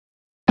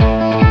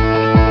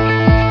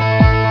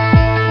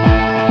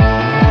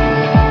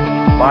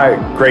My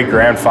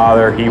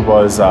great-grandfather, he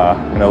was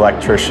an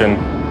electrician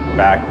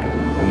back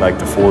in like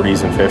the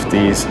 40s and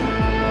 50s.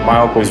 My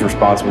uncle was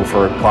responsible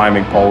for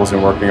climbing poles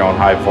and working on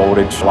high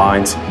voltage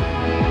lines.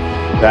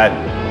 That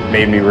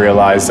made me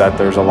realize that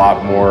there's a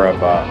lot more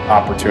of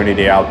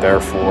opportunity out there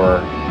for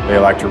the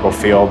electrical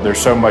field. There's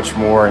so much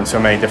more and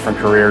so many different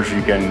careers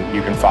you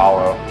can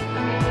follow.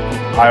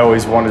 I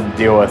always wanted to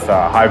deal with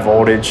high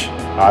voltage.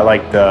 I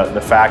like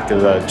the fact of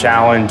the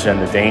challenge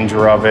and the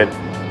danger of it.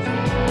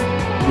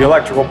 The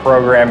electrical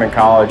program in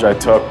college I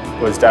took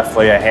was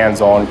definitely a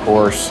hands-on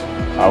course,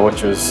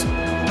 which is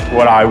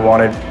what I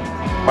wanted.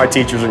 My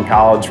teachers in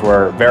college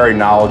were very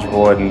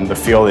knowledgeable in the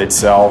field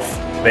itself.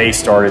 They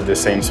started the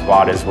same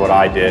spot as what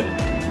I did.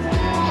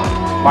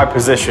 My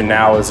position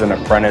now is an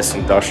apprentice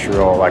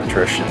industrial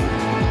electrician.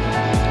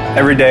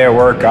 Every day at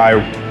work, I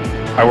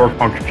work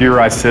on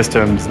computerized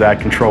systems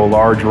that control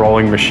large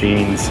rolling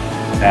machines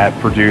that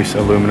produce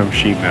aluminum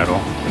sheet metal.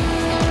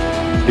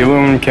 The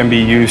aluminum can be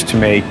used to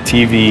make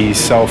TVs,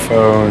 cell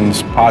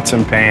phones, pots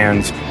and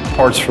pans,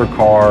 parts for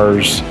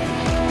cars.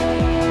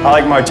 I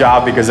like my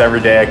job because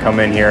every day I come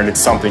in here and it's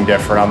something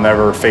different. I'm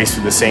never faced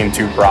with the same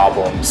two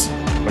problems.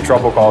 When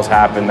trouble calls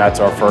happen, that's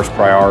our first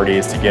priority,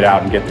 is to get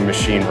out and get the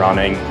machine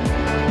running.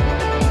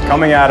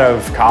 Coming out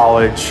of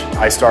college,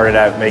 I started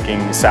at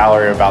making a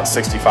salary of about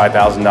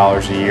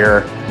 $65,000 a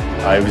year.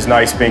 It was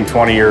nice being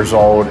 20 years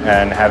old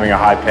and having a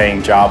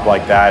high-paying job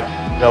like that.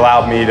 It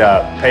allowed me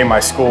to pay my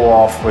school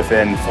off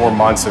within 4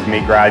 months of me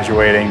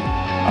graduating.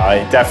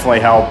 It definitely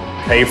helped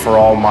pay for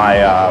all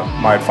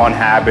my fun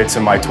habits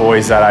and my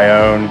toys that I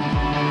own.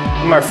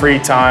 In my free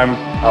time,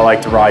 I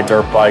like to ride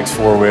dirt bikes,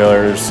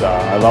 four-wheelers.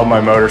 I love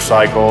my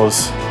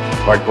motorcycles.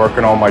 I like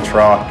working on my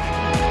truck,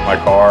 my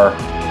car,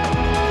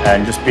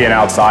 and just being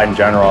outside in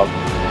general.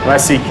 When I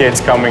see kids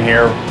coming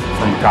here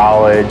from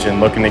college and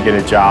looking to get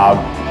a job,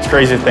 it's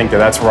crazy to think that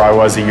that's where I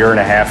was a year and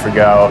a half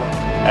ago,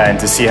 and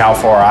to see how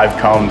far I've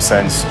come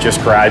since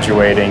just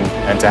graduating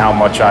and to how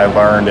much I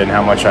learned and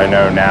how much I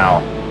know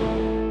now.